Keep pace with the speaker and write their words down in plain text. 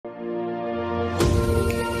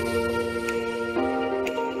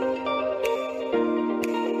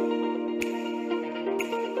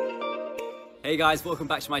guys, welcome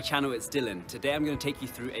back to my channel. It's Dylan. Today I'm going to take you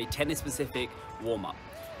through a tennis specific warm-up.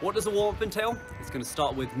 What does a warm-up entail? It's going to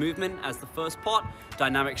start with movement as the first part,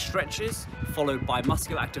 dynamic stretches, followed by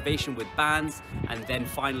muscular activation with bands, and then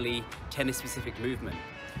finally tennis specific movement.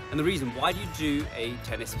 And the reason why do you do a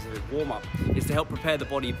tennis specific warm-up is to help prepare the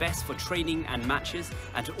body best for training and matches,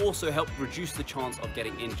 and to also help reduce the chance of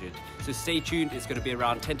getting injured. So stay tuned, it's going to be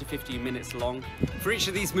around 10 to 15 minutes long. For each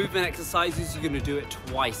of these movement exercises, you're going to do it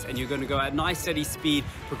twice, and you're going to go at a nice steady speed,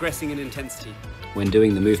 progressing in intensity. When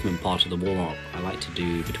doing the movement part of the warm-up, I like to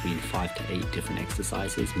do between 5 to 8 different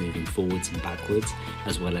exercises, moving forwards and backwards,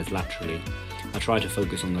 as well as laterally. I try to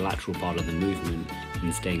focus on the lateral part of the movement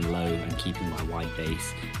and staying low and keeping my wide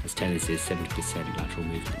base, as tennis is 70% lateral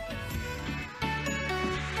movement.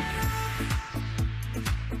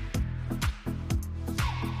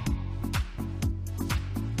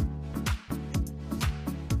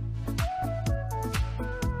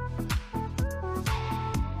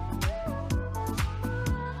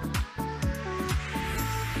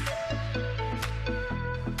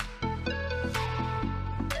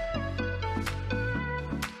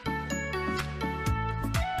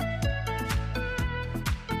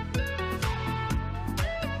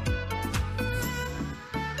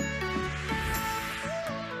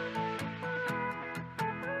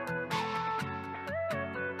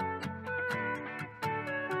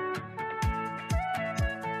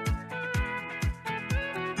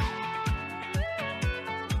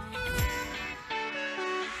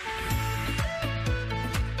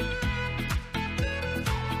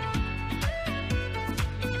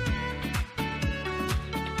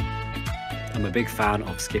 I'm a big fan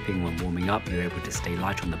of skipping when warming up. You're able to stay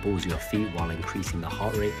light on the balls of your feet while increasing the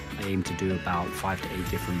heart rate. I aim to do about 5 to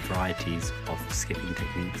 8 different varieties of skipping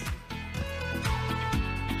techniques.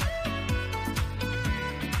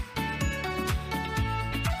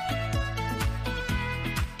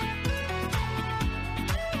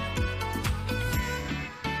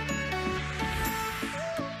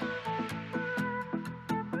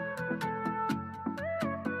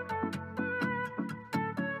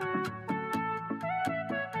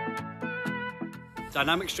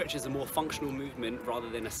 Dynamic stretch is a more functional movement rather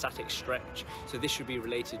than a static stretch, so this should be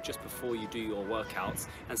related just before you do your workouts,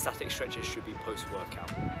 and static stretches should be post-workout.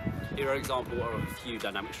 Here are examples of a few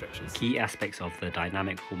dynamic stretches. Key aspects of the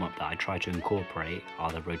dynamic warm-up that I try to incorporate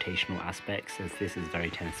are the rotational aspects, as this is very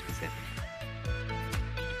tennis specific.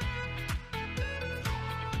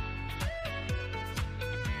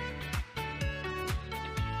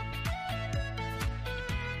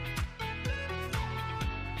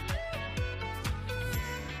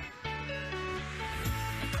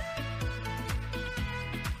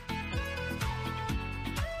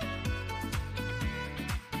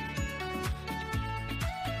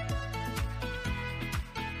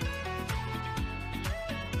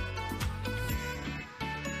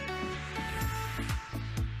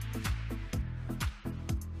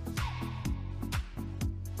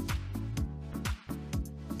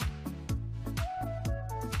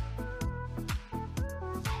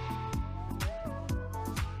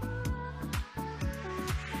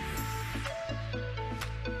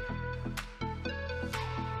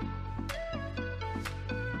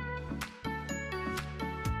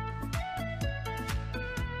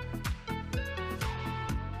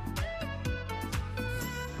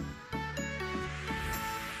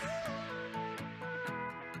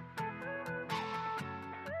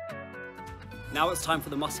 Now it's time for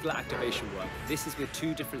the muscular activation work. This is with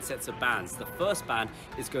 2 different sets of bands. The first band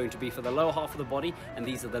is going to be for the lower half of the body, and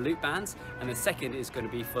these are the loop bands. And the second is going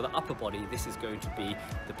to be for the upper body. This is going to be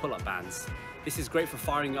the pull-up bands. This is great for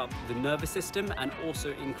firing up the nervous system and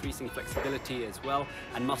also increasing flexibility as well,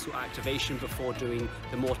 and muscle activation before doing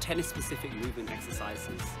the more tennis-specific movement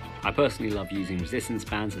exercises. I personally love using resistance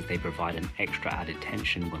bands, as they provide an extra added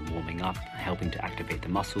tension when warming up, helping to activate the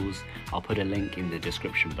muscles. I'll put a link in the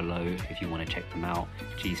description below if you want to check them out.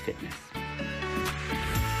 G's Fitness.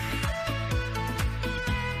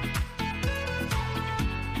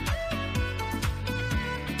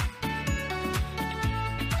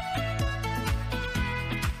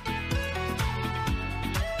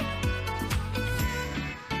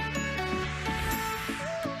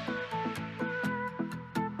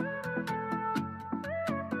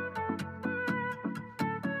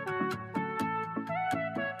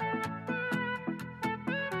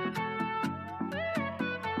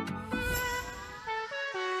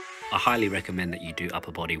 I highly recommend that you do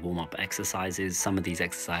upper body warm-up exercises. Some of these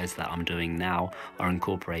exercises that I'm doing now are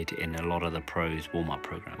incorporated in a lot of the pros warm-up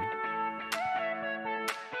program.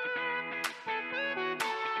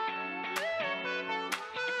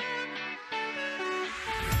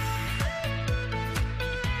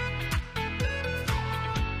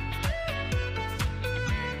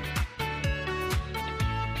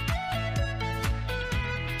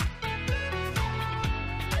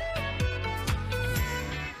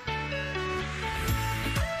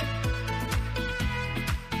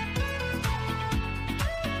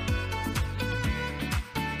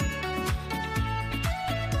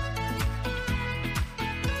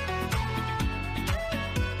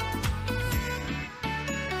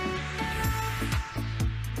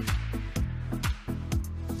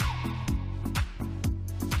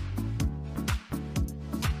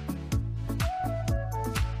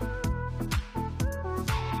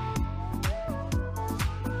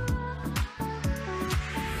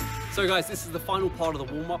 So guys, this is the final part of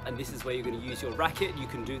the warm-up, and this is where you're going to use your racket. You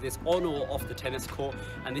can do this on or off the tennis court,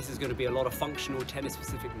 and this is going to be a lot of functional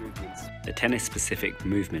tennis-specific movements. The tennis-specific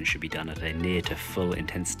movement should be done at a near to full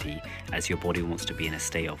intensity, as your body wants to be in a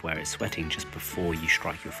state of where it's sweating just before you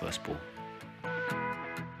strike your first ball.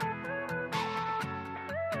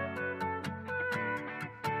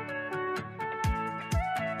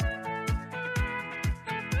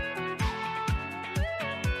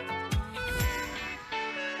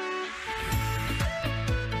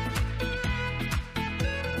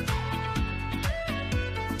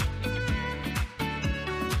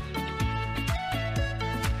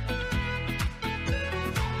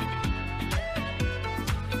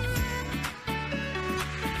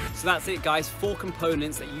 So that's it guys, 4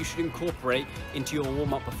 components that you should incorporate into your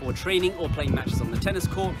warm-up before training or playing matches on the tennis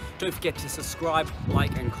court. Don't forget to subscribe,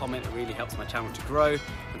 like and comment, it really helps my channel to grow.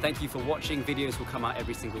 And thank you for watching. Videos will come out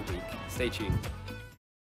every single week. Stay tuned.